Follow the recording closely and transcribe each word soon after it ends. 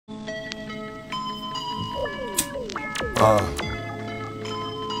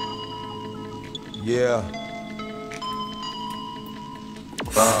Yeah.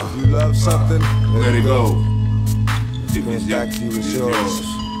 You love something, let it go. If it's back to you, it's yours.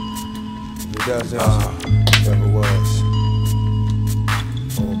 If it doesn't, never was.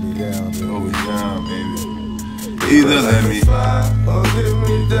 Hold me down, baby. Hold me down, baby. Either let me fly or give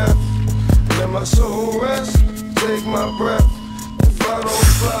me death. Let my soul rest, take my breath. If I don't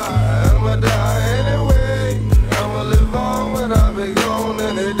fly, I'ma die anyway. I'ma live on when I be gone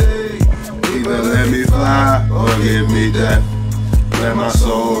any day. either let me fly or give me death. Let my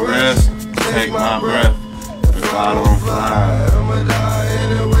soul rest, take my breath. If I don't fly, I'ma die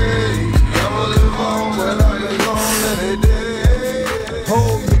anyway. I'ma live on when I be gone any day.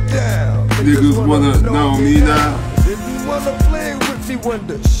 Hold me down. niggas wanna know me now. If you wanna play with me,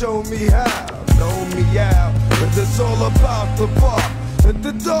 wonder, show me how. Know me out, cause it's all about the bar. And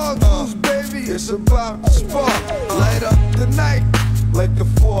the dog goes, baby, it's about the spark. Light up the night like the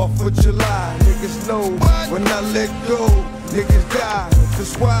 4th of July. Niggas know when I let go, niggas die.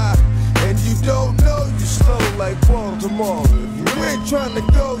 That's why, and you don't know, you slow like Baltimore. If you ain't trying to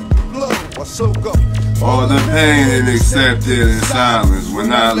go, you blow. I soak up All the pain and accept it in silence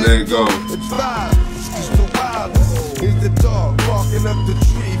when I let go. It's violence, it's the wildest. Here's the dog barking up the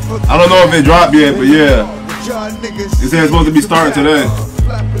tree for the I don't know if it dropped yet, but yeah. It said it's supposed to be starting today.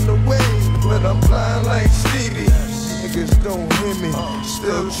 Flapping away, but I'm flying like Stevie. Niggas don't hear me,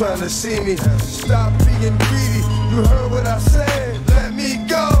 still trying to see me. Stop being greedy, you heard what I said, let me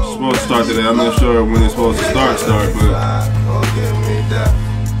go. It's supposed to start today. I'm not sure when it's supposed to start, but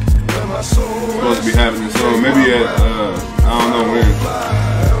it's supposed to be happening soon. Maybe at, I don't know when.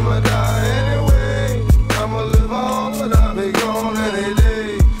 I'ma die anyway. I'ma live on, but I'll be gone any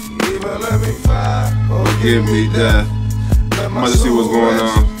day. Either let me fly or Give me death. I'm about to see what's going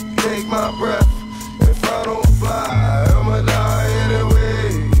on. Take my breath. If I don't fly, I'ma die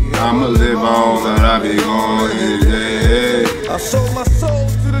anyway. I'ma live on, but I be gone any day. I sold my soul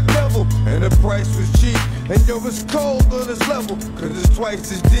to the devil, and the price was cheap. And yo, it's cold on this level, cause it's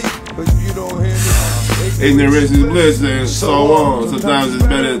twice as deep. But you don't hear me. Ignorance is bliss and so on. Sometimes it's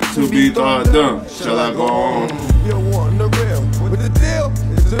better to be thought dumb. Shall I go on? You want the real, but the deal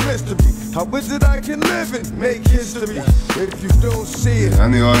is a mystery. How is it I can live and make history? If you don't see it, I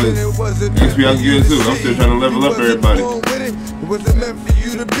need all this XP I can get too. I'm still trying to level up everybody. It wasn't meant for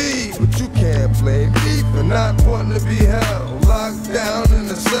you to be, but you can't blame me for not wanting to be held. Locked down in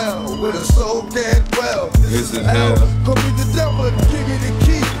a cell where the soul can't dwell. This is hell. Call me the devil and give me the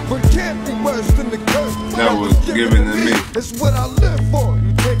key, but it can't be worse than the curse That was given to me. It's what I live for.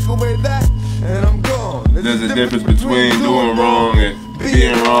 You take away that, and I'm gone. There's a difference between doing wrong and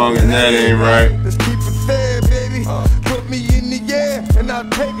being wrong, and that ain't right. Let's keep it fair, baby. Put me in the air, and I'll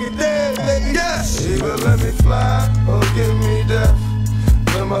take it there, baby. Yes. Either let me fly or give me death.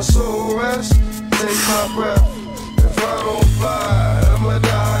 Let my soul rest, take my breath. If I don't fly, I'ma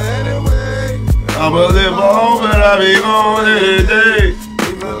die anyway. I'ma live on, but I be gone any day.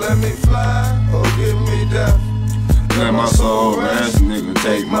 Either let me fly or give me death. Let my soul rest, nigga,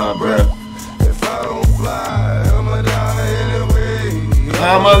 take my breath. If I don't fly, I'ma die anyway.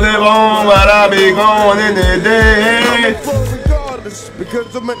 I'ma live on, but I be gone any day. Regardless,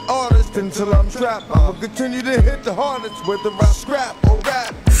 because I'm an artist until I'm trapped. I'ma continue to hit the hardest, whether I scrap or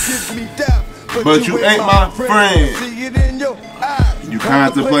rap. Give me death, But you ain't my friend. See it in your eyes. You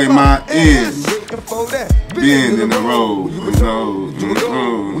contemplate my ends. Being in the road,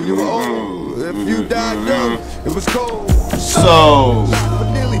 if you died young, it was cold. So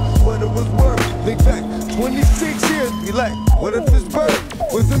Nearly what it was worth. Think back 26 years, be like, what if his birth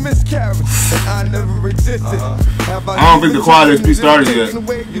was a miscarriage and I never existed? I don't think the quad XP started yet.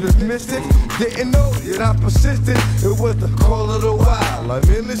 You just missed it, didn't know, yet I persisted. It was the call of the wild. I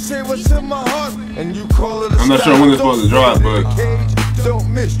merely say what's in my heart, and you call it a I'm not sure when it's supposed to drop, but don't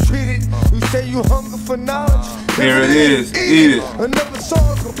mistreat it. You say you hunger for knowledge. here it is, eat it. Another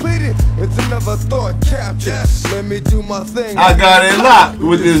song completed. It's another thought captured. Let me do my thing. I got it locked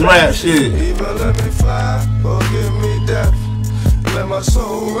with this rap shit. Either let me fly or give me death. Let my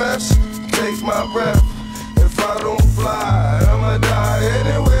soul rest, take my breath. If I don't fly, I'ma die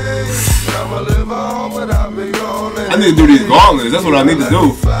anyway. I'ma live on, but I'll be gone. I need to do these gauntlets. That's what I need to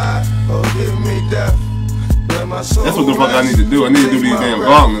do. Fly or give me death. Let my soul That's what the fuck I need to do. I need to do these damn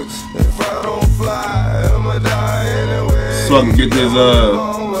gauntlets. If I don't fly, I'ma die anyway. So I can get this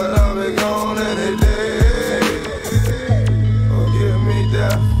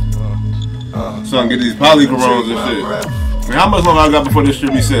so I can get these polychrons and shit. Man, how much longer I got before this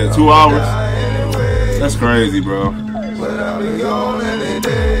shit be set? 2 hours? That's crazy, bro.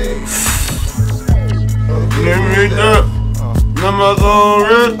 Let me my soul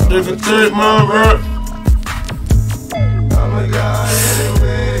rest, they can take my breath. I'm a guy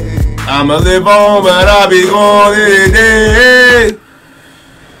anyway. I'ma live on, but I'll be gone any day.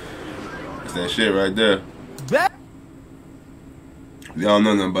 That's that shit right there. Y'all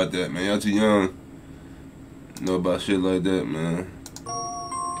know nothing about that, man. Y'all too young to know about shit like that, man.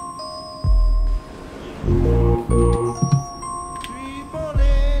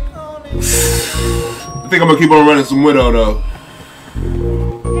 I think I'm gonna keep on running some Widow though.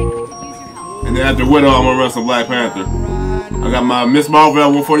 And then after Widow, I'm gonna run some Black Panther. I got my Miss Marvel at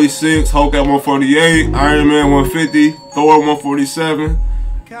 146, Hulk at 148, Iron Man 150, Thor 147,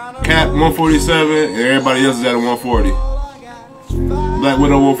 Cap 147, and everybody else is at a 140. Black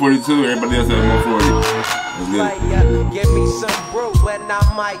Widow 142, everybody else at 140. That's good. Give me some brew and I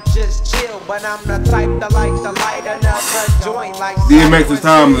might just chill. But I'm the type to like to light another joint like DMX is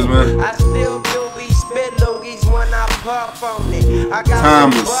timeless, man. I still do be spit loogies when I puff on it. I got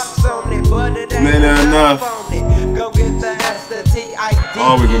Timeless. bucks on it, but it ain't Man, enough enough. on it. Go get the S-T-I-D.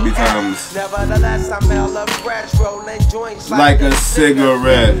 Always gonna be timeless. Nevertheless, I'm hella fresh, rolling joints Like a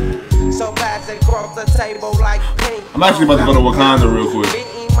cigarette. So pass it across the table like pink. I'm actually about to go to Wakanda real quick.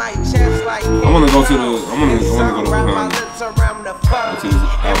 My chest like I wanna go to the. I wanna go to Wakanda. Go to this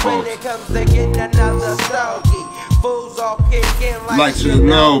outpost. Like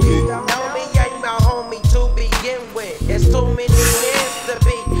Shinobi.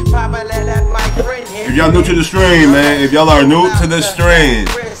 If y'all new to the stream, man, if y'all are new to the stream,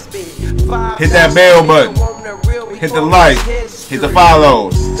 hit that bell button, hit the like, hit the follow,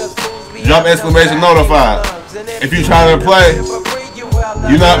 drop exclamation notify. If you trying to play,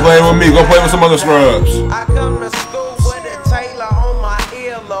 you not playing with me, go play with some other scrubs.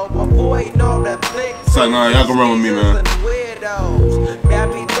 So nah, y'all can run with me, man.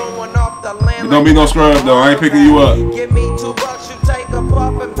 But don't be no scrub though, I ain't picking you up.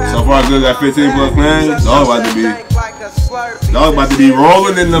 So far good, got 15 plus claims. Dog about to be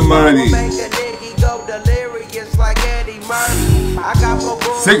rolling in the money.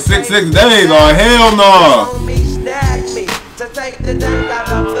 666 days, oh hell no.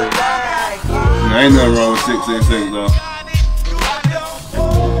 Nah, ain't nothing wrong with 666 though.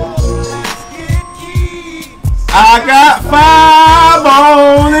 I got 5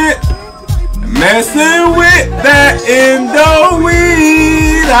 on it. Messing with that Indo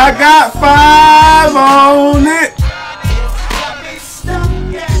weed. I got 5 on it.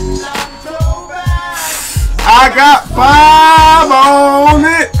 I got 5 on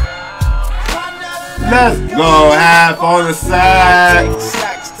it. Let's go half on the side.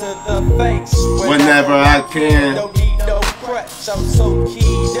 Whenever I can. Don't need no crutch, I'm so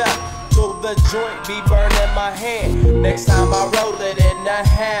keyed up. Till the joint be burning my hand. Next time I roll it in a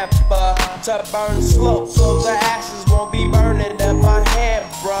hamper to burn slow, so the ashes won't be burning in my hand,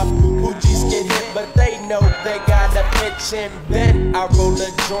 bruh. Hoogies get hit, but they know they got a pitch and bend. I roll a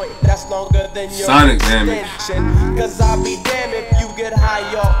joint that's longer than your Sonic damage. Cause I'll be damned if you get high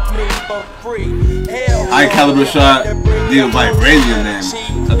off me for free. Hell, High caliber shot, deal vibranium damage.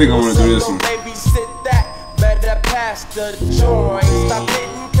 I think I want to do this one. Maybe sit that, better pass the joint. Stop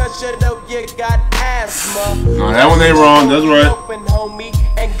hitting cause you know you got asthma. No, that one ain't wrong, that's right. Open, homie,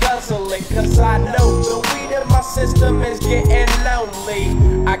 and guzzle it, cause I know the weed in my system is getting lonely.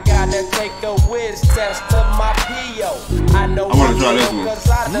 I gotta take a whiz test to my P.O. I know I wanna try this one. Cause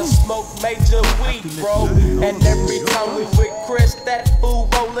I done smoked major weed, bro. And every time we with Chris, that fool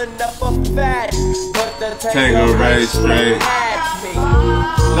rolling up a fat. But the Tango Ray straight. had me.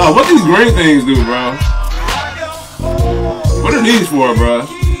 No, what these green things do, bro? What are these for, bro?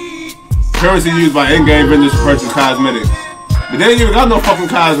 Currency used by in-game vendors to purchase cosmetics. But they ain't even got no fucking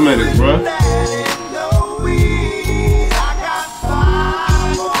cosmetics, bro.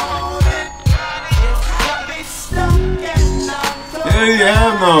 Yeah, you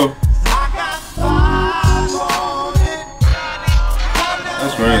have no.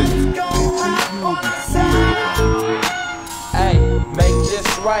 That's crazy. Hey, make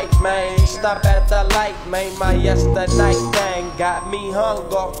this right, man. Stop at the light, man. My yesterday thing got me hung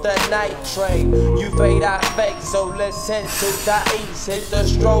off the night train. You fade, I fake, so let's head to the east. Hit the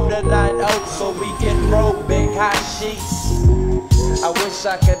stroll tonight, oh, so we can roll big hot sheets. I wish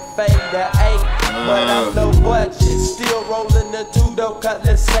I could fade the 8, but I'm no budget. Still rolling the 2 though, cut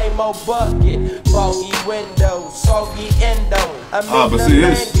the same old bucket. Foggy windows, soggy endo. I mean, but see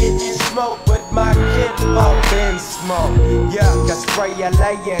this. getting smoke with my kid. Up in smoke, yeah, I spray you,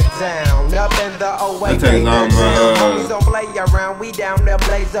 lay it down. Up in the 08, That takes long, homies don't play around. We down there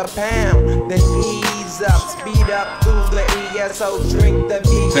blaze a pound. Then ease up, speed up through the ESO, drink the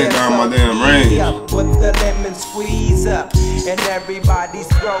BSO. Take down my damn range. With the lemon squeeze up, and everybody's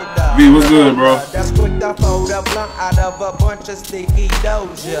thrown up. B, what's good, bro? That's quick to fold a blunt out of a bunch of sticky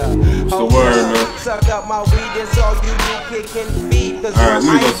doja. What's the word, man? Suck up my weed, it's all you do, kicking feet. Alright, let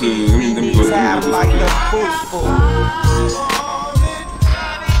me go to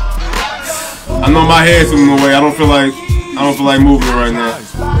I know my head's moving away. I don't feel like moving right now.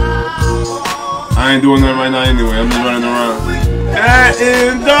 I ain't doing that right now anyway. I'm just running around. That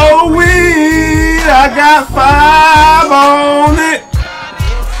is the weed. I got 5 on it.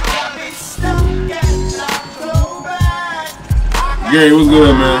 Gary, what's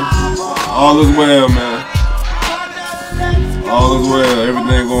good, man? All is well, man. All is well.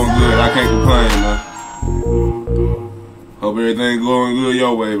 Everything going good. I can't complain, man. Hope everything going good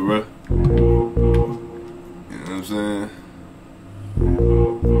your way, bro. You know what I'm saying?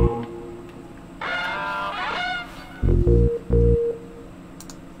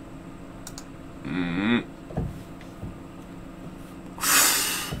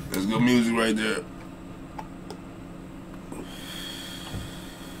 That's good music right there.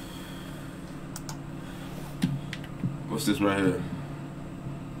 What's this right here?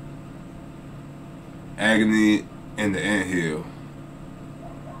 Agony in the Anthill.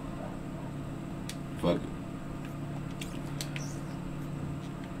 Fuck it.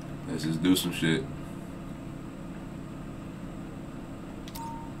 Let's just do some shit.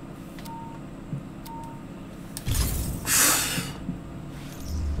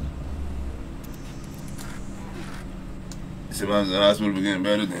 Somebody's in the hospital for getting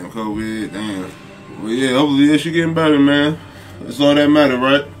better. Damn, COVID. Damn. Well, yeah, hopefully she getting better, man. That's all that matter,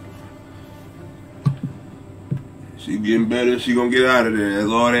 right? She getting better. She gonna get out of there.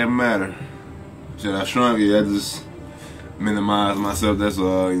 That's all that matter. Shit, I shrunk? Yeah, I just minimize myself. That's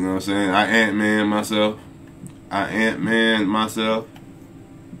all. You know what I'm saying? I Ant-Man myself. I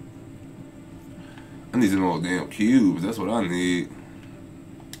need some more damn cubes. That's what I need.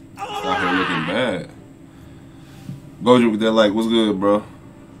 Out here looking bad. Gojo with that like, what's good, bro?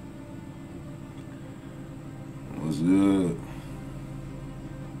 What's good?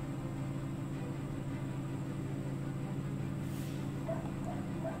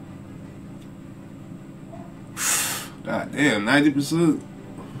 God damn, 90%.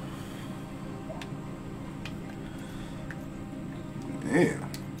 Damn.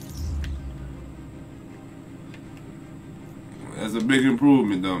 That's a big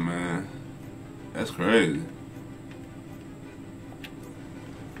improvement though, man. That's crazy.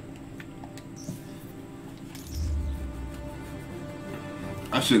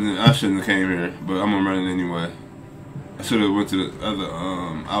 I shouldn't have came here, but I'm gonna run it anyway. I should have went to the other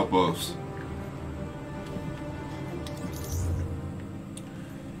outposts.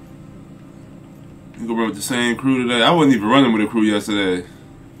 You gonna run with the same crew today? I wasn't even running with a crew yesterday.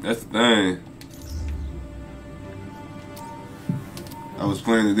 That's the thing. I was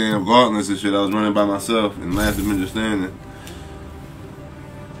playing the damn gauntlets and shit. I was running by myself in Last Avenger Standing.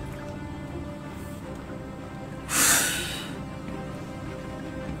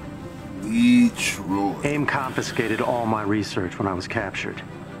 Detroit. AIM confiscated all my research when I was captured.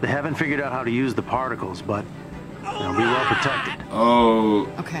 They haven't figured out how to use the particles, but they'll be well protected. Oh.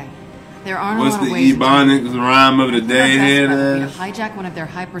 Okay. There aren't What's a lot the of ways Ebonics rhyme of the day here? to hijack one of their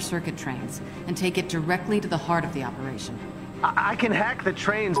hyper-circuit trains and take it directly to the heart of the operation. I can hack the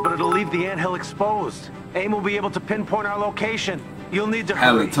trains, but it'll leave the anthill exposed. AIM will be able to pinpoint our location. You'll need to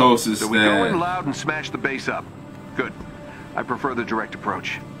hurry. Halitosis. So we go in loud and smash the base up. Good. I prefer the direct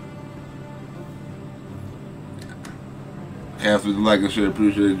approach. Half with the like and share,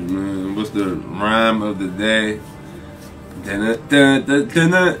 appreciate you, man. What's the rhyme of the day?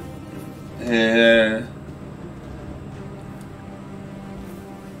 Dun-dun-dun-dun-dun-dun. Yeah.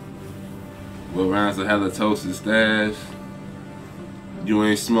 What rhymes with halitosis stash? You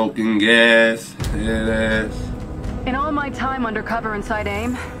ain't smoking gas. Head ass. In all my time undercover inside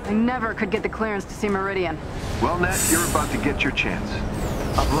AIM, I never could get the clearance to see Meridian. Well, Nat, you're about to get your chance.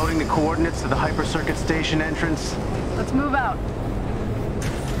 Uploading the coordinates to the hyper-circuit station entrance. Let's move out.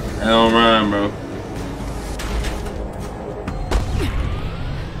 That don't rhyme, bro.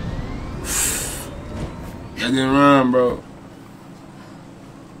 That didn't rhyme, bro.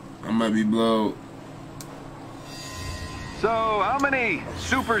 I might be blowed. So, how many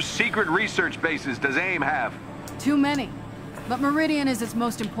super secret research bases does AIM have? Too many. But Meridian is its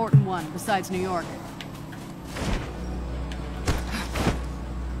most important one, besides New York.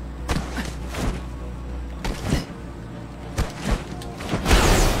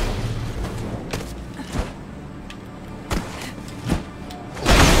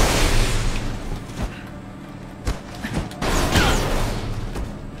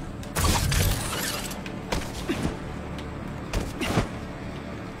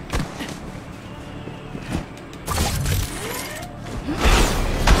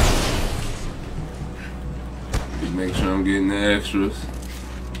 extras.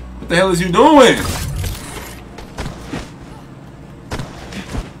 What the hell is you doing?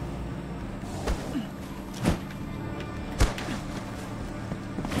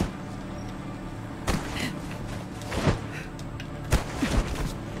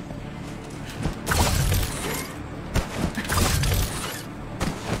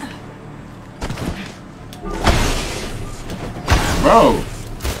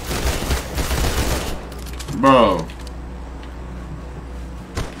 Bro.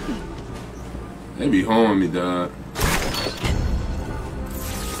 They be holding me, dog.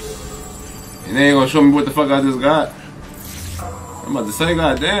 And they ain't gonna show me what the fuck I just got. I'm about to say,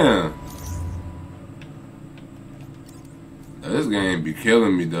 goddamn. This game be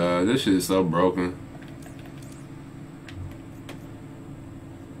killing me, dog. This shit is so broken.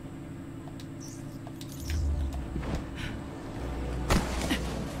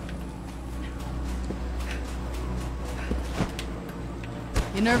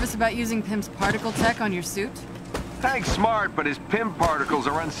 You nervous about using Pym's particle tech on your suit? Hank's smart, but his Pym particles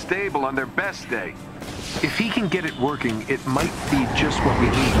are unstable on their best day. If he can get it working, it might be just what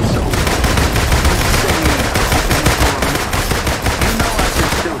we need, so... You know I can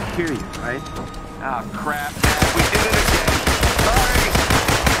still hear you, right? Oh, crap, man. We did it again. Sorry.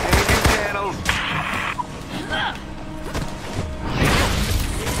 Changing channels.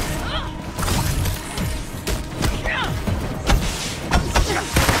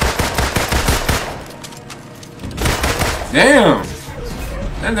 Damn!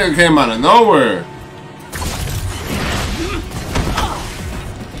 That nigga came out of nowhere.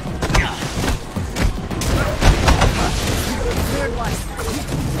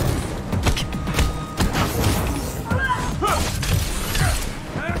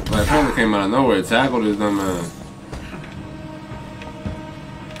 Black Panther came out of nowhere, tackled his dumb man.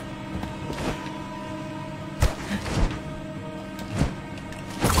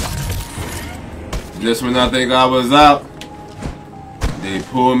 Just when I think I was out, they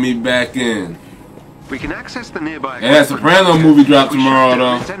pulled me back in. We can access the nearby. Yeah, that Soprano movie dropped tomorrow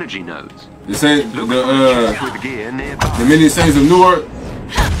though. Energy nodes. This ain't the Gear nearby. the Many Saints of Newark.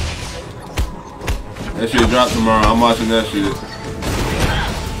 That shit dropped tomorrow. I'm watching that shit.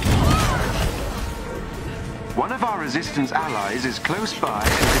 One of our resistance allies is close by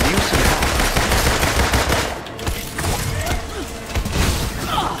and could use some help.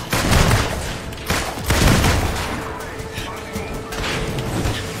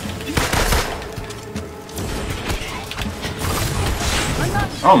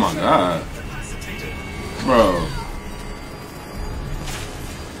 Oh my god. Bro.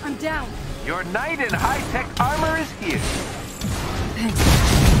 I'm down. Your knight in high-tech armor is here.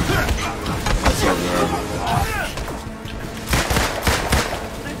 What's up, girl?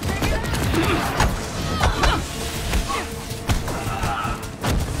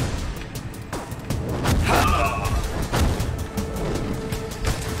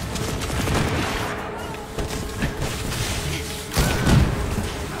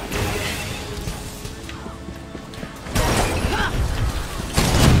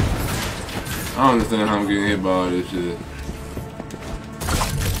 I don't understand how I'm getting hit by all this shit.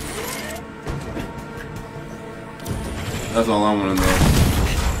 That's all I want to know.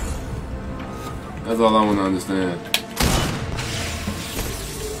 That's all I want to understand.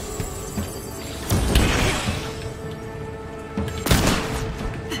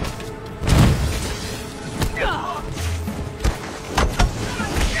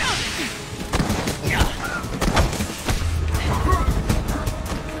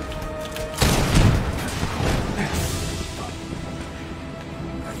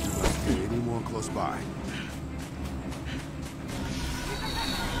 Anyone close by?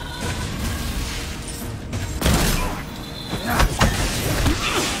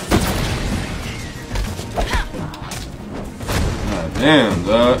 God damn,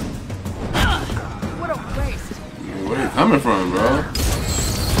 dog. What a waste. Where you coming from, bro?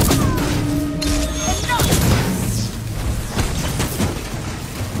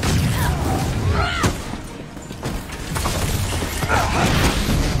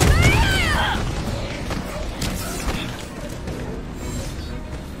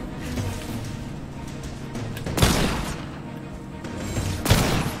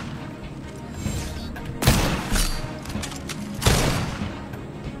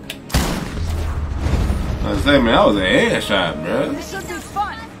 I was saying, man, that was a headshot, bro. This should be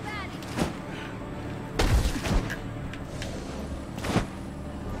fun.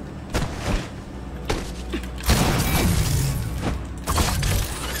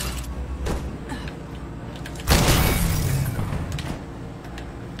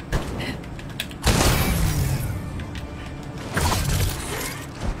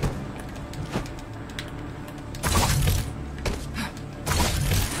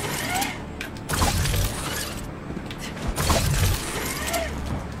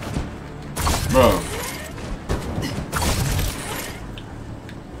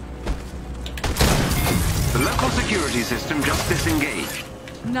 Local security system just disengaged.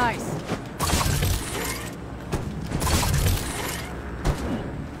 Nice.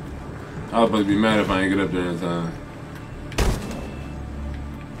 I was supposed to be mad if I ain't get up there in time.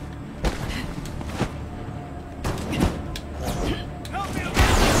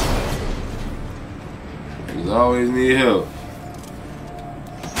 Niggas always need help.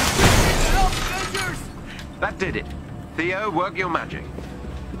 That did it. Theo, work your magic.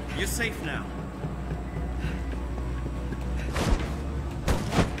 You're safe now.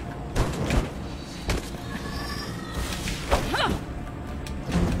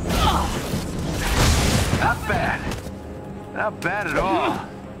 Not bad. Not bad at all.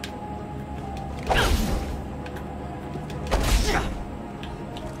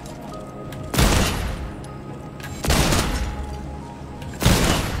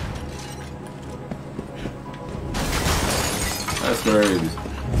 That's crazy.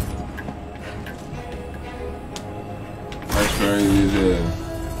 That's crazy as hell.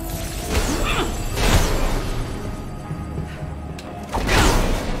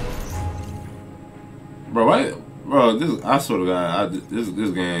 Bro, this, I swear to God,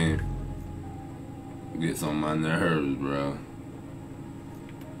 this game gets on my nerves, bro.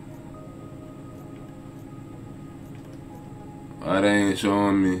 Why they ain't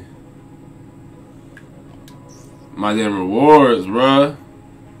showing me my damn rewards, bro?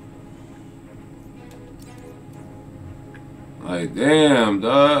 Like, damn,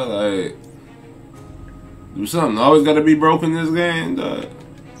 dog. Like, do something always gotta be broken in this game, dog.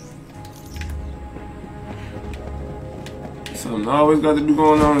 Something always got to be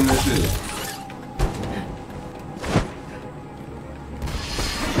going on in this shit.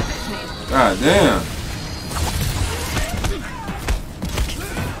 God damn.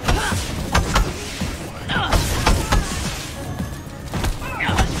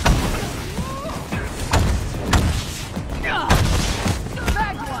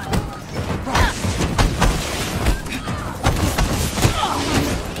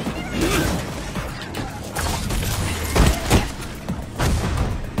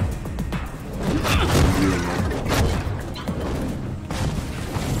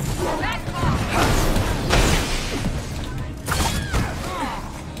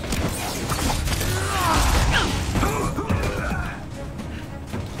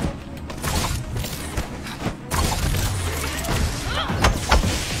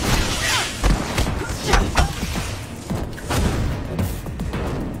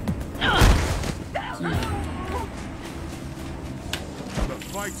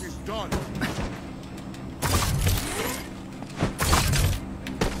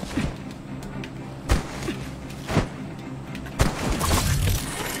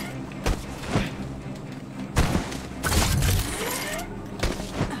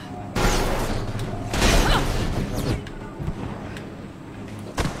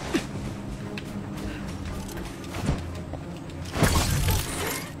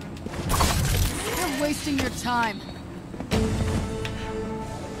 Wasting your time.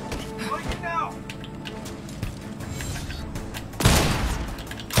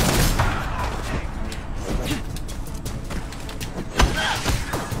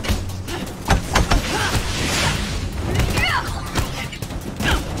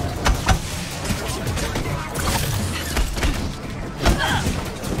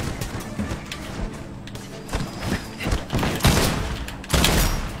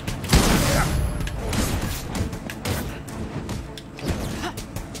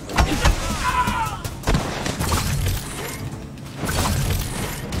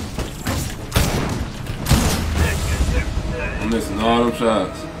 Missing all them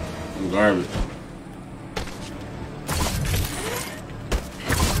shots. I'm garbage.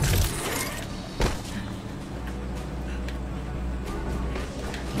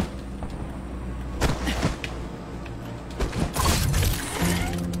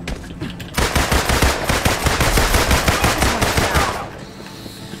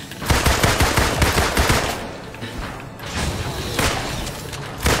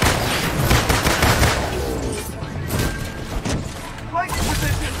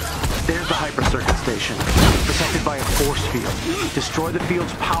 Protected by a force field. Destroy the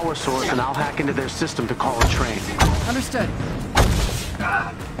field's power source and I'll hack into their system to call a train. Understood.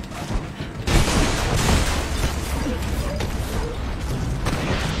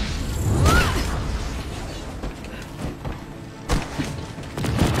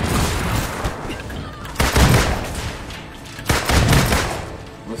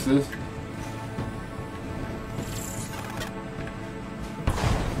 What's this?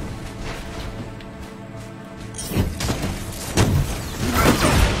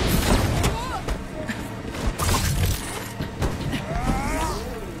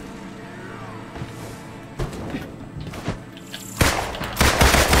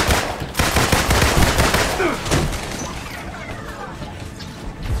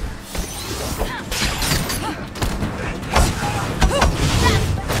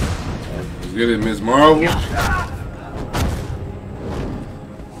 Get it, Miss Marvel.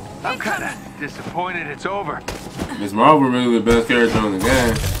 I'm kind of disappointed it's over. Miss Marvel really the best character in the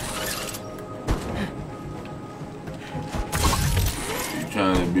game. You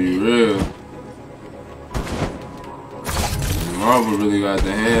trying to be real. Miss Marvel really got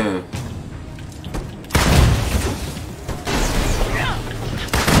the hand.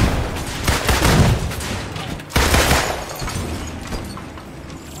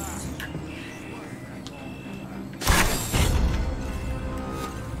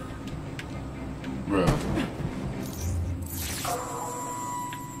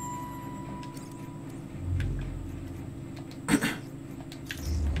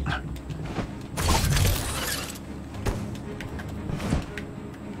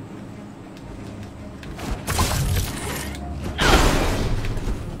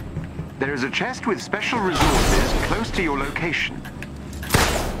 There is a chest with special resources close to your location.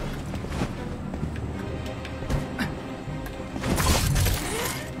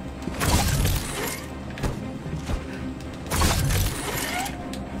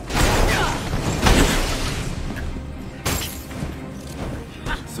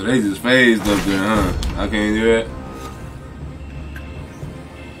 So they just phased up there, huh? I can't do that.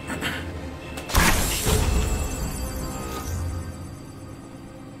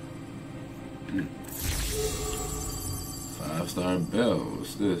 Five-star bell.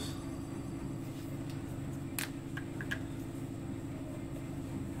 What's this?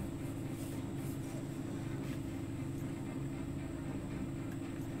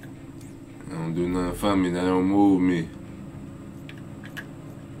 That don't do nothing for me. That don't move me.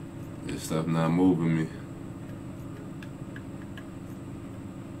 This stuff not moving me.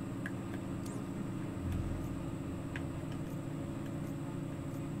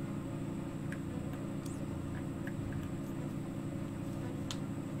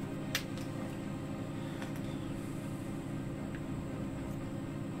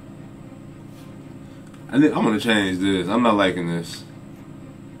 I'm gonna change this. I'm not liking this.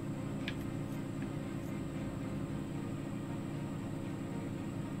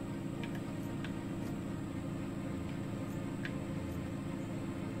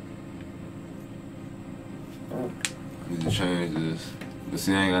 I need to change this. But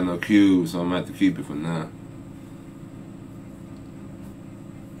see, I ain't got no cubes, so I'm gonna have to keep it for now.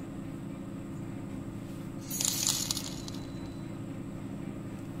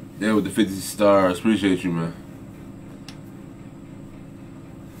 There with the 50 stars. Appreciate you, man.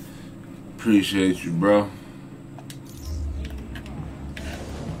 Appreciate you, bro.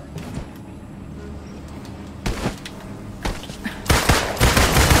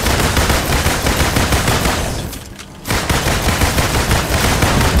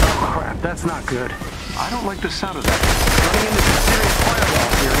 That's not good. I don't like the sound of that. Running into some serious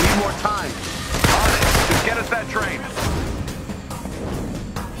firewalls here. Need more time. On it. Just get us that train.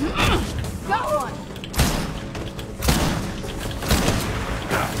 Got one!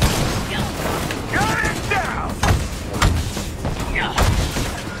 Got it down!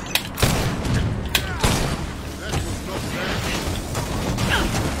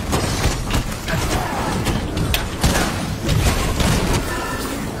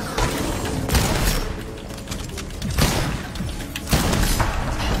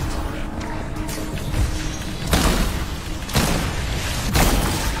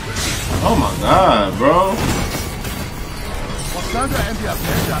 Oh my god, bro.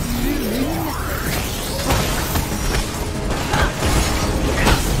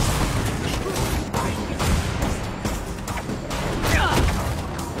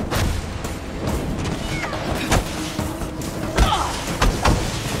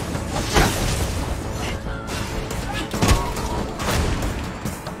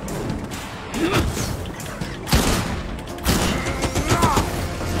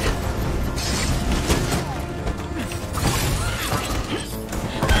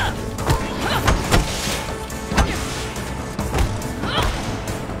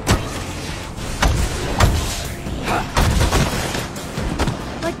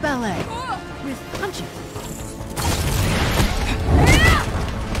 Ballet with punches.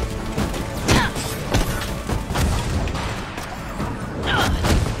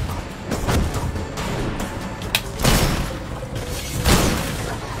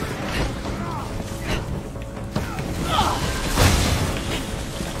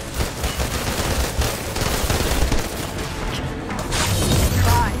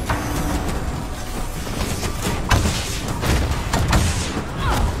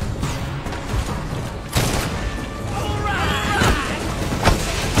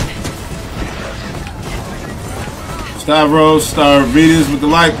 Stavros, Starvitas with the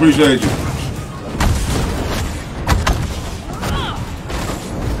like, appreciate you.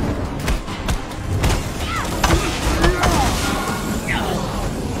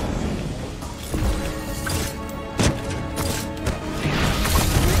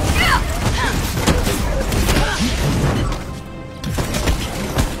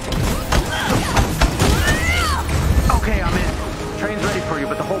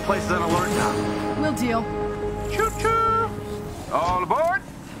 whole place is on alert now. We'll deal. Choo-choo! All aboard?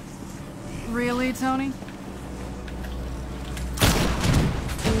 Really, Tony?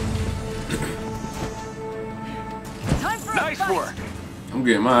 Time for Nice a fight. work. I'm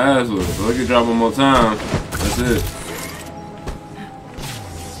getting my ass whooped, so I can drop one more time. That's it.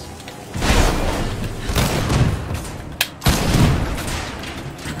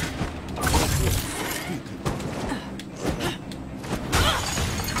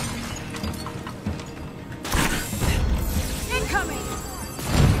 Incoming.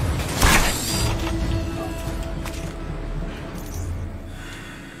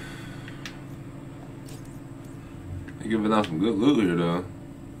 They giving out some good loot here, though.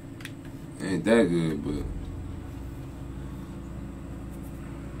 Ain't that good, but.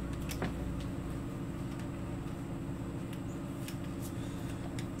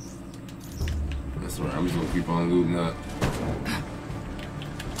 That's right, I'm just gonna keep on looting up.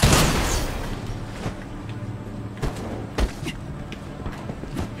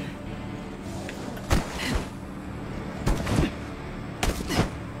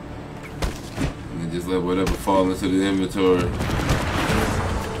 And just let whatever fall into the inventory.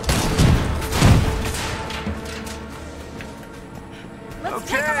 Let's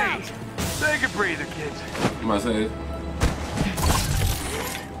take 'em Okay. out. Take a breather, kids. You might say it.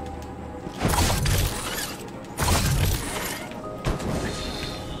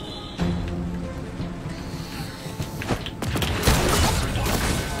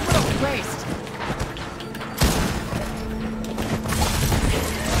 Waste.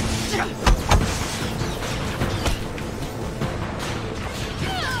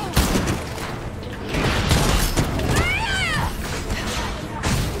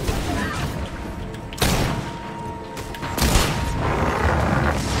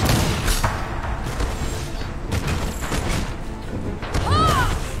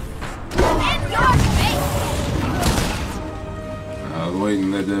 I was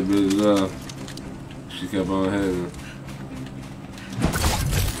waiting to let that bitch up. She kept on heading.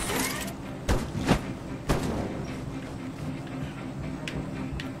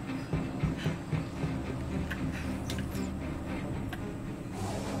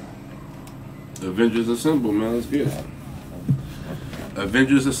 Avengers Assemble, man. Let's get it.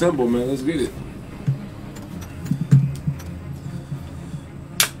 Avengers Assemble, man. Let's get it.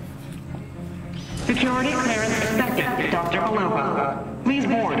 Security clearance expected, Dr. Belova. Please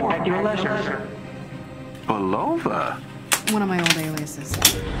board at your leisure. Belova? One of my old aliases.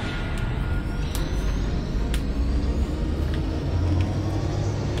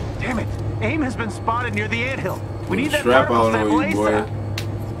 Damn it! AIM has been spotted near the anthill. We need that Strap particle out sample on you, boy.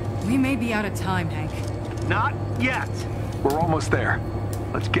 ASAP. We may be out of time, Hank. Not yet. We're almost there.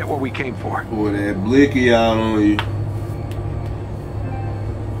 Let's get what we came for. Boy, that blicky out on you.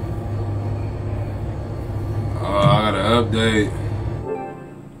 Oh, I gotta update.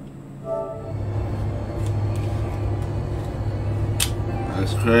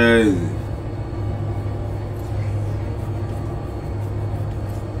 That's crazy.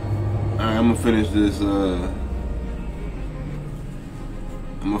 Alright, I'm gonna finish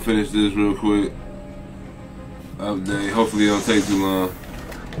this, real quick. Update. Hopefully it don't take too long.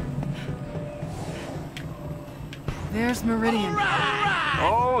 There's Meridian.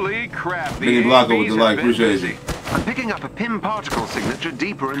 Holy crap. The Benny Blanco with ABs the like, have been appreciate busy. you. I'm picking up a PIM particle signature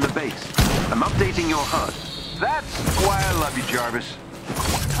deeper in the base. I'm updating your HUD. That's why I love you, Jarvis.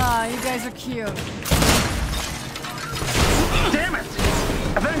 Ah, you guys are cute. Damn it!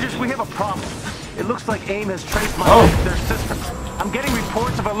 Avengers, we have a problem. It looks like AIM has traced my their systems. I'm getting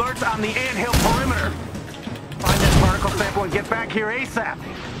reports of alerts on the anthill perimeter. Find that particle sample and get back here ASAP.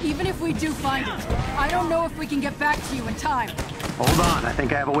 Even if we do find it, I don't know if we can get back to you in time. Hold on, I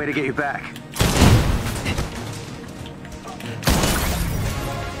think I have a way to get you back.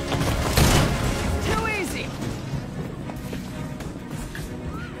 Too easy.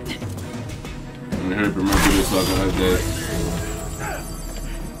 Let me hurry up and remember this so I can update.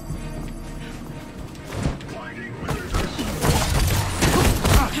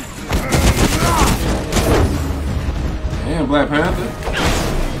 Damn, Black Panther.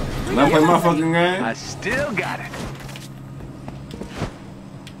 Can I play my fucking game? I still got it.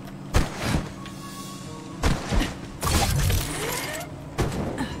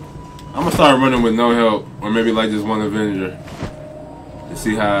 I'm gonna start running with no help, or maybe like just one Avenger, to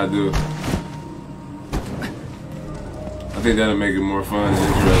see how I do. I think that'll make it more fun and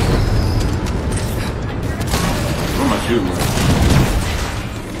interesting. What am I shooting at?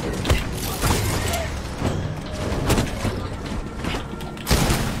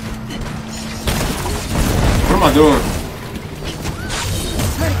 What am I doing?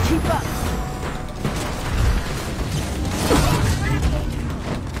 Keep up.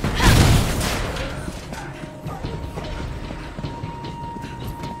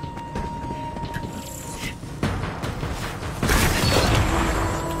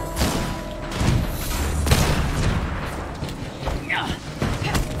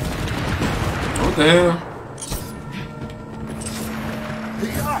 What the hell?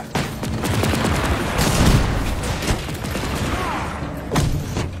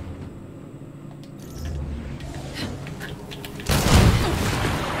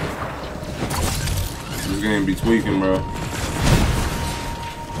 This game be tweaking, bro.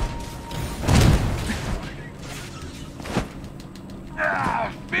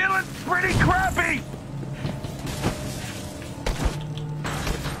 Feeling pretty crappy.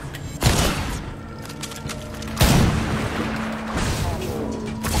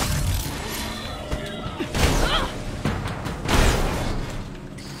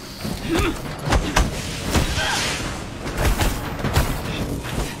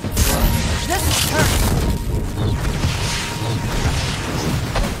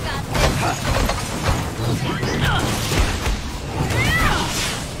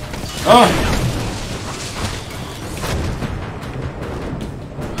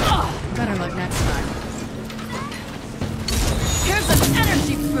 Better luck next time. Here's an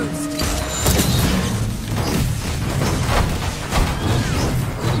energy boost.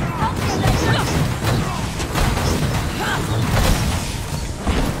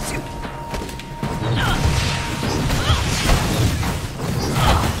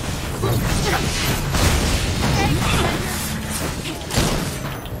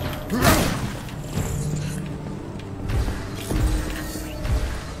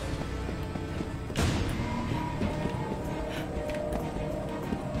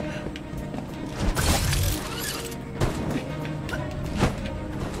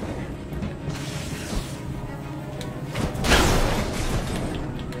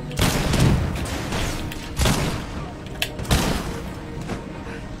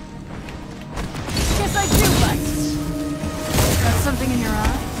 Guess I do bite. Got something in your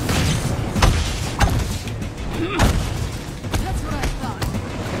eye? That's what I thought.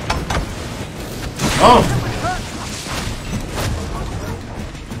 Oh!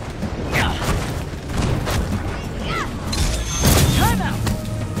 Time out.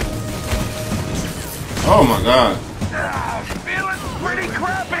 Oh my god. Feeling pretty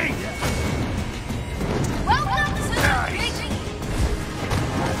crappy. Welcome to the Beijing.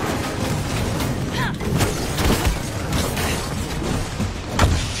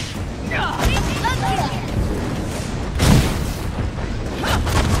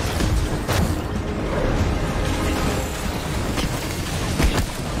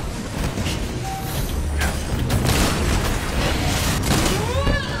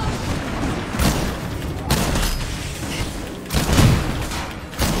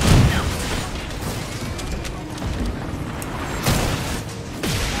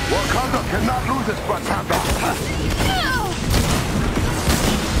 Wakanda cannot lose its Wakanda.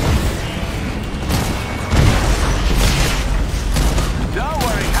 Don't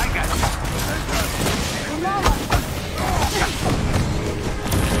worry, I got you.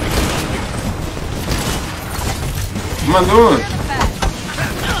 What am I doing?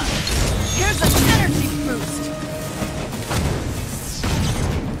 Here's an energy boost.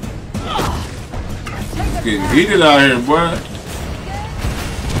 It's getting heated out here, boy.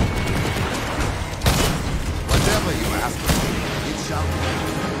 Whatever you ask for, it shall be.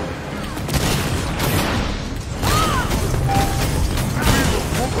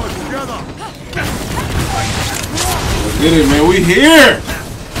 We'll go together. Let's get it, man. We here!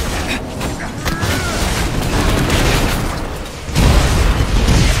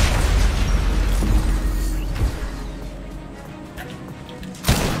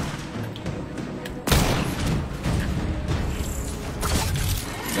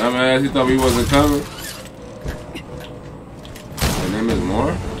 Dumbass, he thought we wasn't coming. Her name is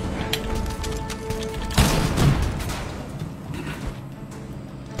Moore?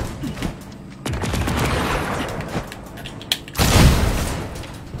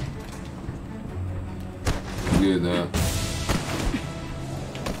 Good,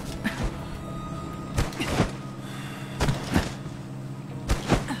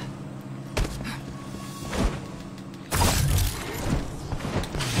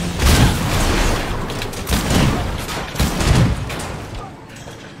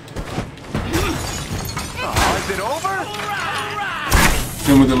 Is it over?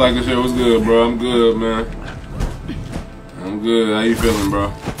 Tim with the like and share. What's good, bro? I'm good, man. I'm good. How you feeling,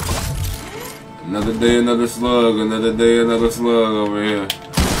 bro? Another day, another slug. Another day, another slug over here.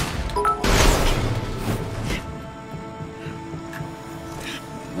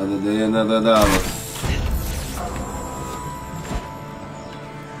 Another day, another dollar.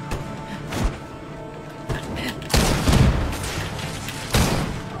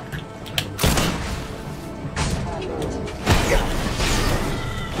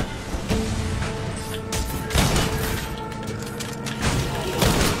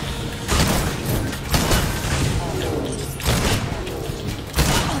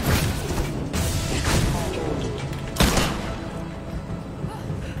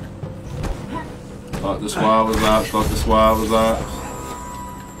 Thought the squad was out, thought the squad was out.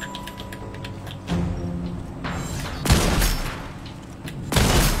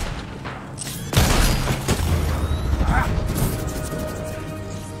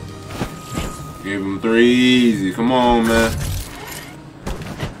 Gave him 3 easy. Come on, man.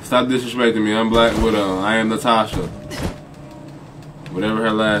 Stop disrespecting me. I'm Black Widow. I am Natasha. Whatever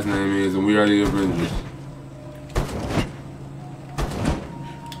her last name is, and we are the Avengers.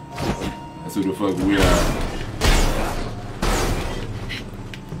 That's who the fuck we are.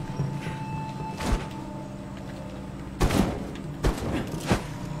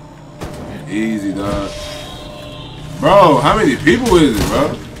 Easy, dog. Bro, how many people is it,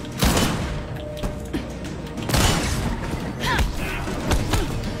 bro?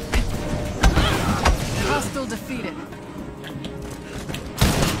 Hostile defeated.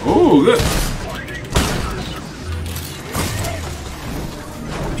 Oh, good.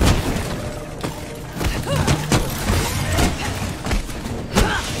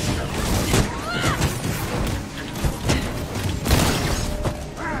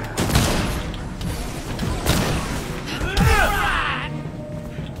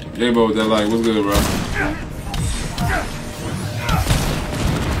 J-Bo with that like, what's good, bro?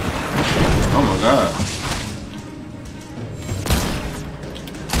 Oh my god.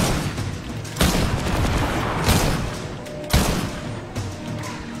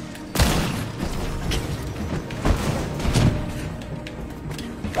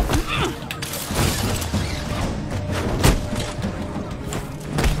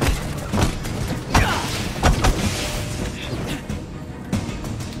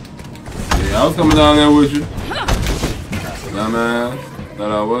 I was coming down there with you. Dumbass.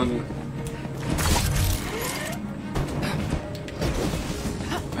 Thought I wasn't.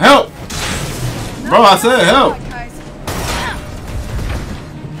 Help! Bro, I said help!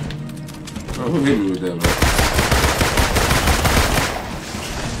 Bro, who hit me with that, bro?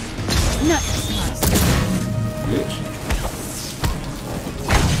 Bitch.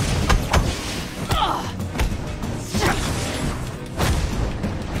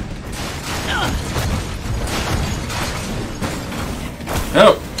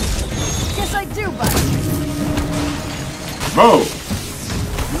 Help! Guess I do, buddy. Bro!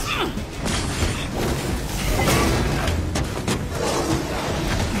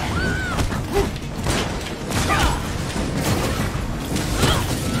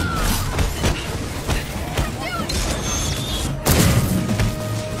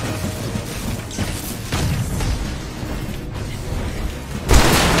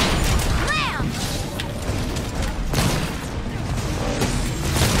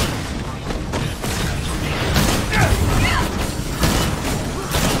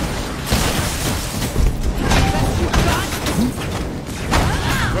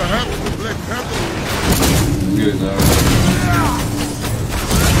 Good, dog.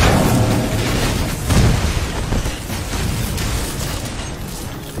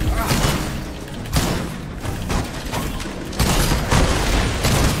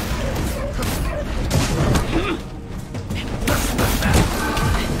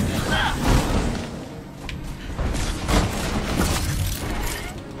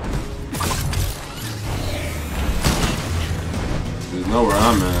 There's nowhere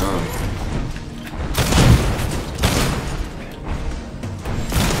I'm at, huh?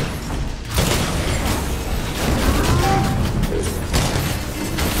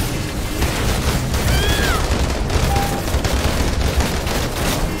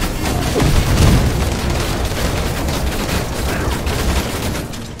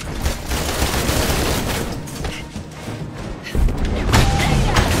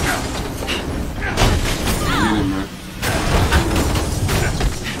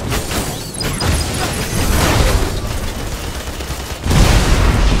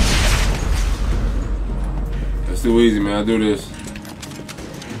 It's too easy, man. I do this.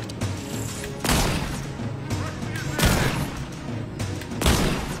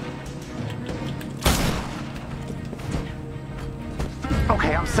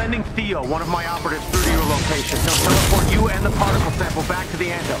 Okay, I'm sending Theo, one of my operatives, through to your location. He'll teleport you and the particle sample back to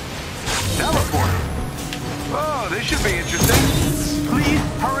the anthill. Teleport? Oh, this should be interesting. Please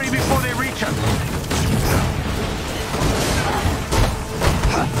hurry before they reach us.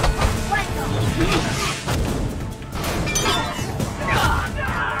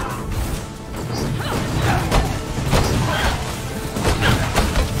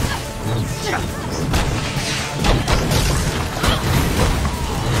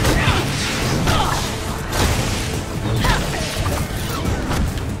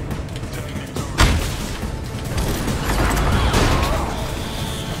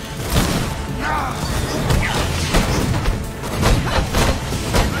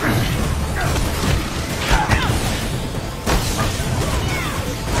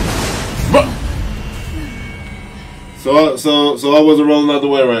 So I wasn't rolling out the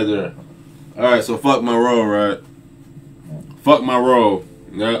way right there. Alright, so fuck my roll, right? Fuck my roll.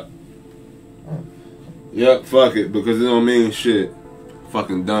 Yep. Yep, fuck it, because it don't mean shit.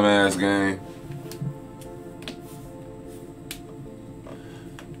 Fucking dumbass game.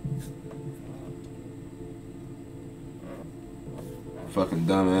 Fucking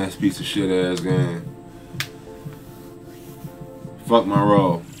dumbass piece of shit ass game. Fuck my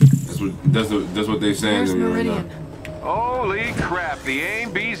roll. That's what they saying to me right now. Holy crap, the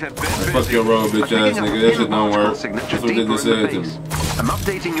AIM bees have been busy. Fuck your roll, bitch ass nigga. That shit don't work. That's what they just said to me. I'm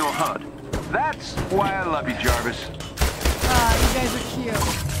updating your HUD. That's why I love you, Jarvis. You guys are cute.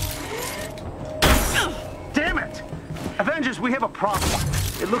 Damn it! Avengers, we have a problem.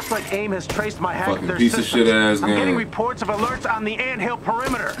 It looks like AIM has traced my hack Fucking of their piece systems. of shit ass I'm getting game. reports of alerts on the anthill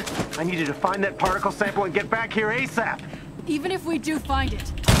perimeter. I need you to find that particle sample and get back here ASAP. Even if we do find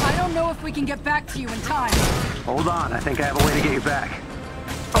it, I don't know if we can get back to you in time. Hold on, I think I have a way to get you back.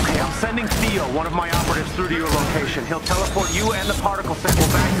 Okay, I'm sending Theo, one of my operatives, through to your location. He'll teleport you and the particle sample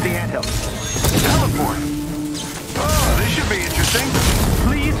back to the anthill. Teleport? Oh, this should be interesting.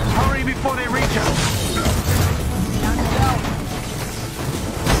 Please hurry before they reach us. Time to go.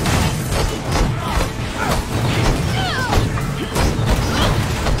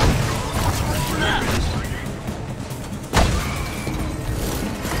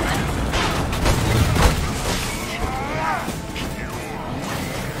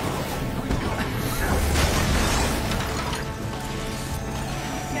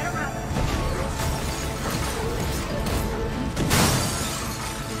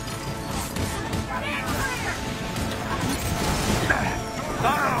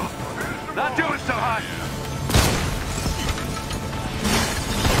 Not doing so hot.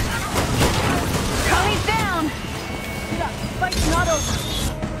 Cody's down! Yeah, fight's not over.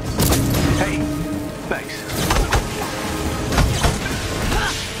 Hey, thanks.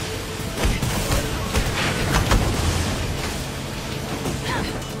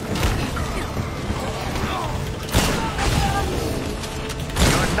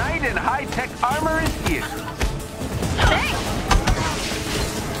 Your knight in high-tech armor is here. Thanks!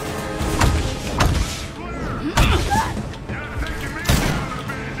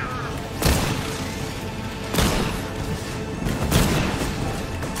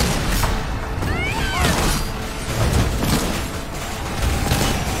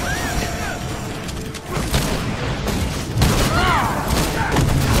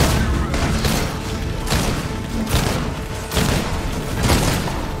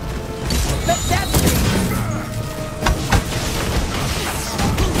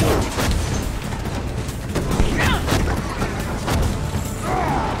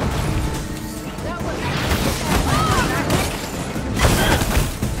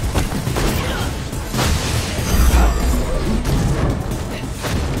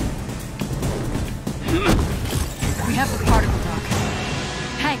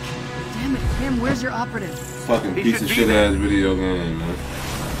 Where's your operative? Fucking piece of shit ass video game, man.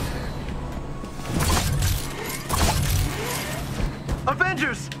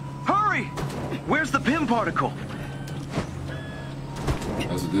 Avengers! Hurry! Where's the PIM particle?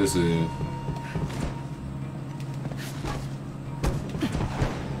 That's what this is.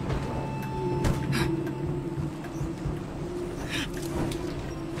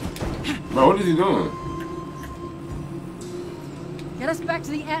 Bro, what is he doing? Get us back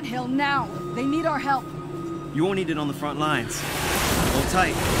to the anthill now. They need our help. You won't need it on the front lines. Hold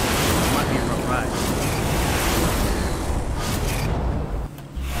tight. It might be a rough ride.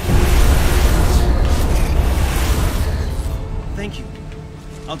 Thank you.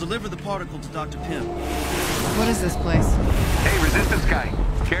 I'll deliver the particle to Dr. Pym. What is this place? Hey, Resistance guy.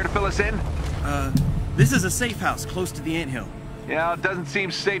 Care to fill us in? This is a safe house close to the anthill. Yeah, it doesn't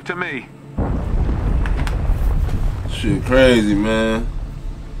seem safe to me. Shit crazy, man.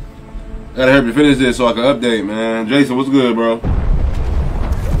 Gotta help you finish this so I can update, man. Jason, what's good, bro?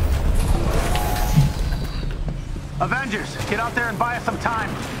 Avengers, get out there and buy us some time.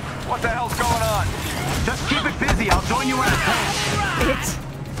 What the hell's going on? Just keep it busy. I'll join you when I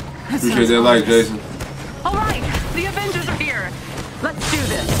can. Appreciate that like, Jason. All right, the Avengers are here. Let's do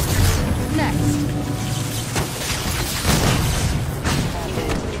this. Next.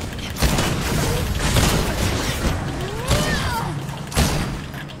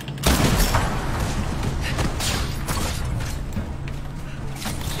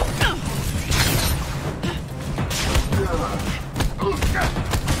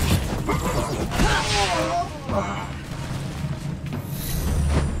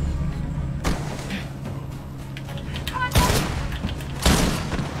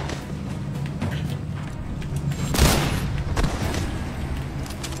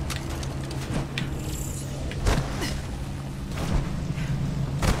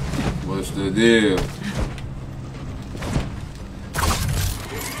 What's the deal?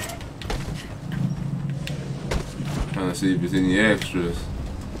 Trying to see if there's any extras.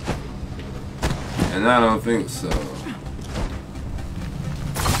 And I don't think so.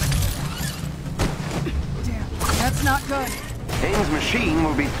 Damn, that's not good. AIM's machine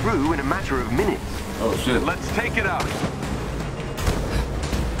will be through in a matter of minutes. Oh shit. Let's take it out.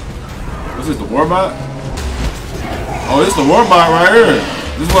 What's this, the Warbot? Oh, it's the Warbot right here.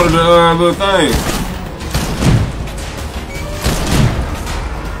 This is one of the little things.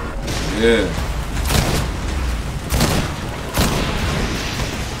 Yeah.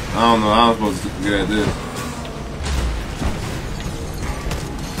 I don't know how I'm supposed to get at this.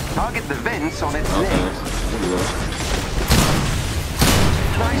 Target the vents on its Okay. legs. There we go.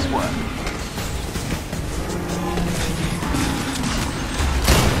 Nice work.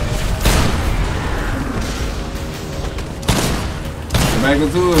 Back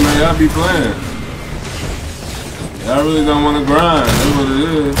into it, man. Y'all be playing. Y'all really don't want to grind. That's what it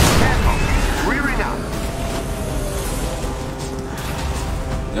is. Careful. Rearing up.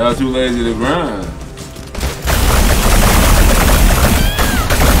 Y'all too lazy to grind.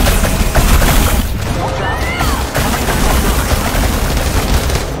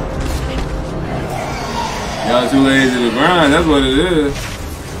 Y'all too lazy to grind. That's what it is.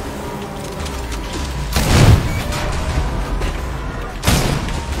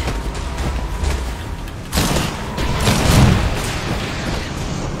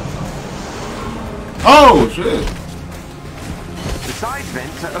 Oh, shit. The side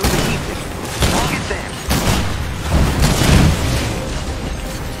vents are overheating. Target them.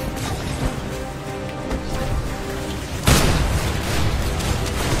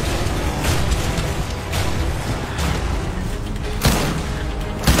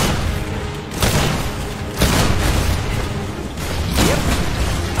 Yep.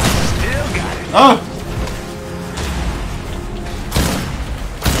 Still got it. Oh.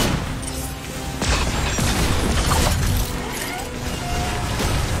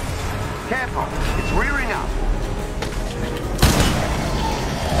 Careful, it's rearing up.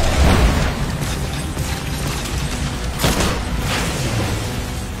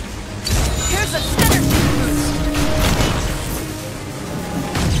 Here's a synergy boost.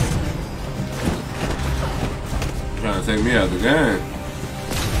 Trying to take me out the game.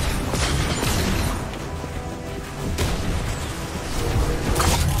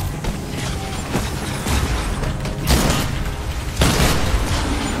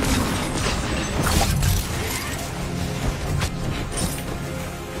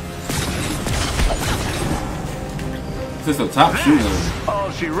 This is a top shooter.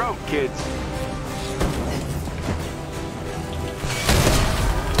 All she wrote, kids.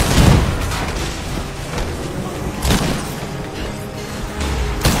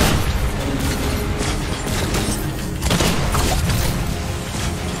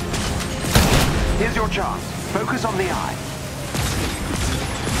 Here's your chance. Focus on the eye.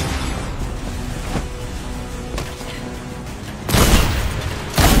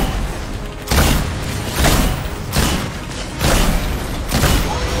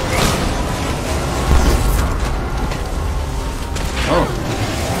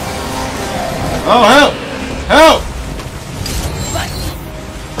 Oh, help! Help!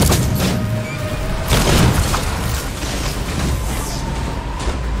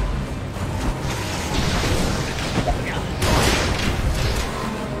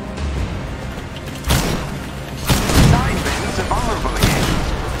 Side vents are vulnerable again.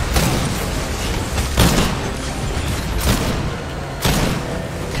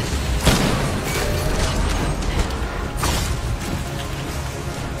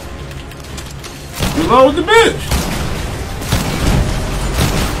 Reload the bitch!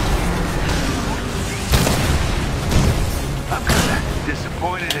 I'm kinda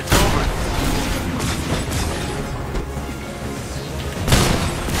disappointed it's over.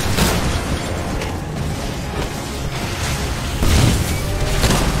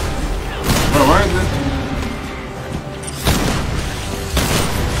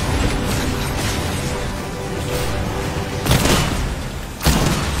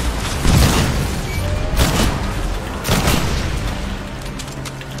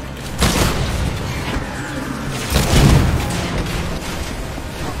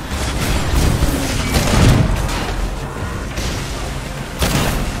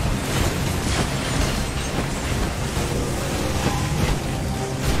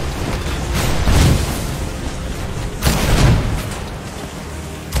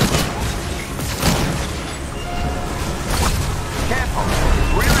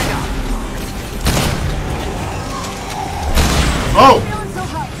 Oh! Feeling so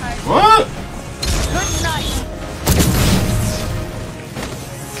hot, Ty. What? Good night.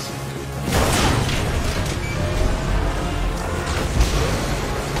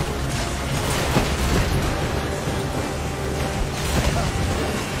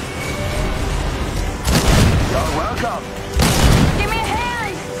 You're welcome. Give me a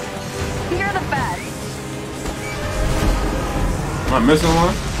hand. You're the best. Am I missing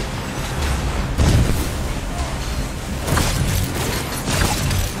one?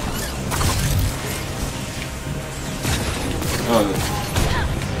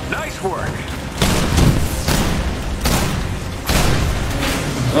 Nice work.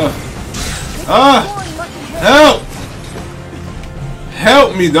 Help!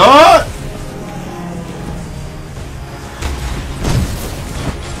 Help me, dog!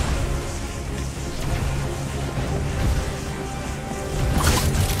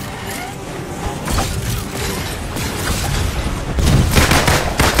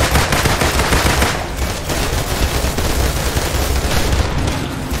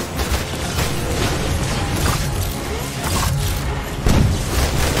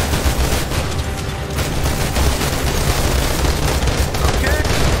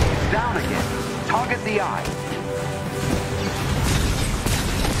 Down again. Target the eye.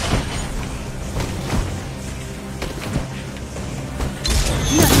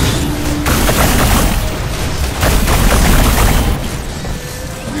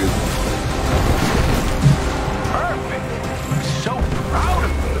 Perfect. So proud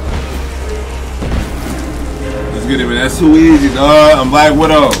of you. Let's get it, man. That's too easy, dog. I'm Black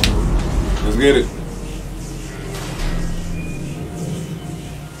Widow. Let's get it.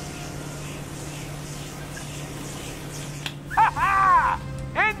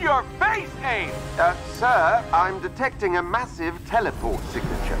 In your face, AIM! Sir, I'm detecting a massive teleport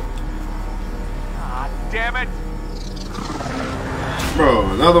signature. Ah, damn it!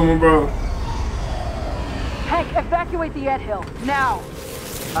 Bro, another one, bro. Hank, evacuate the Ed Hill. Now.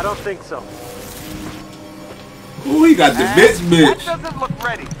 I don't think so. Ooh, he got the bitch. That doesn't look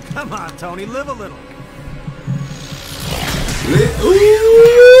ready. Come on, Tony, live a little.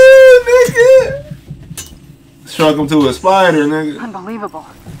 Ooh, nigga. Shrunk him to a spider, nigga. Unbelievable.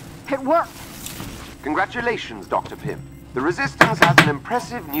 It worked. Congratulations, Dr. Pym. The Resistance has an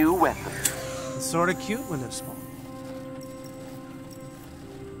impressive new weapon. It's sort of cute when they're small.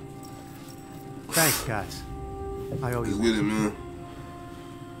 Thanks, guys. I owe you Let's one. get it, man.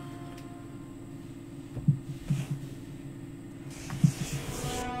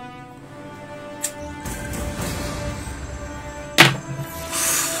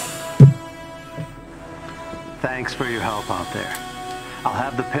 Thanks for your help out there. I'll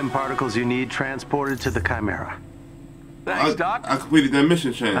have the Pym particles you need transported to the Chimera. Thanks, Doc. I completed that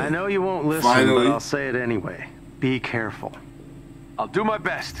mission chain. I know you won't listen, Finally. but I'll say it anyway. Be careful. I'll do my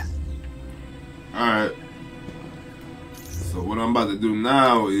best. Alright. So what I'm about to do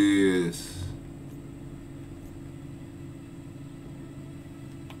now is...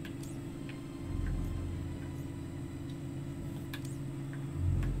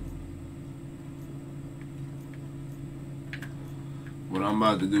 What I'm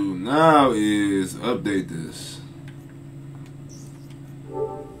about to do now is update this.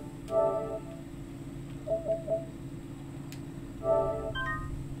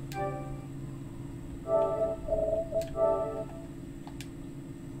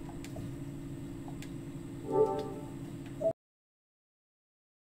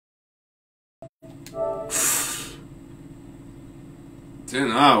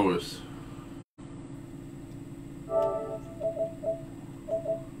 $10 hours.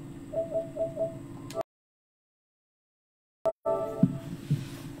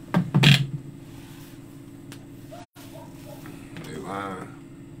 They lying.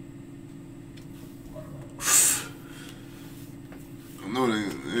 I know they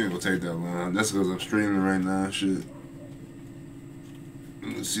ain't gonna take that long. That's because I'm streaming right now and shit.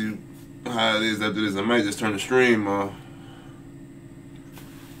 Let's see how it is after this. I might just turn the stream off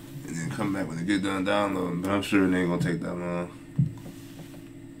and then come back when it get done downloading. But I'm sure it ain't gonna take that long.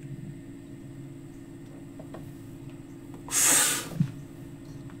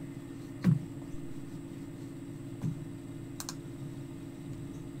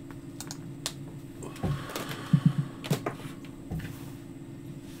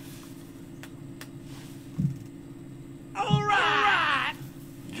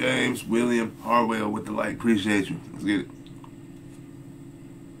 James William Harwell with the light. Appreciate you. Let's get it.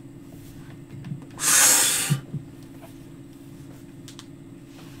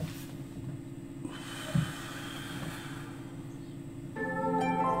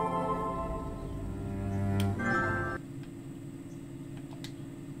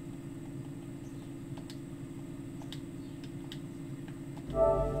 I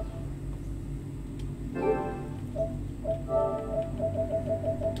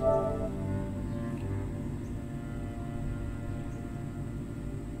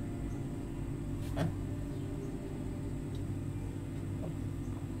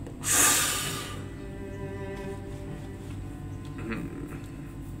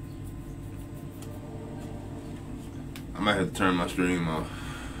might have to turn my stream off.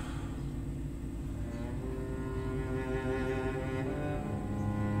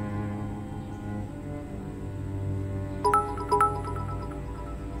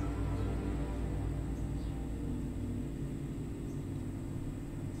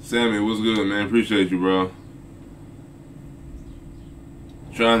 Sammy, what's good, man? Appreciate you, bro.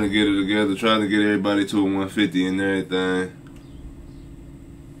 Trying to get it together, trying to get everybody to a 150 and everything.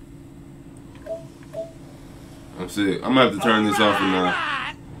 I'm sick. I'm gonna have to turn this off for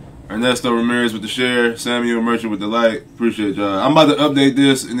now. Ernesto Ramirez with the share, Samuel Merchant with the like. Appreciate y'all. I'm about to update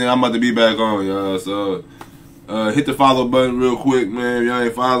this and then I'm about to be back on, y'all. So hit the follow button real quick, man. If y'all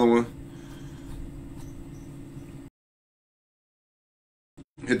ain't following,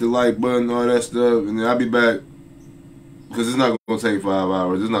 hit the like button, all that stuff, and then I'll be back because it's not gonna take 5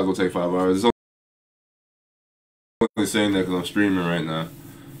 hours. It's not gonna take 5 hours. It's only saying that because I'm streaming right now.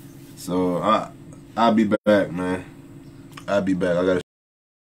 So I'll be back, man. I'll be back. I gotta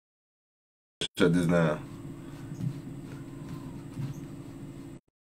shut this down.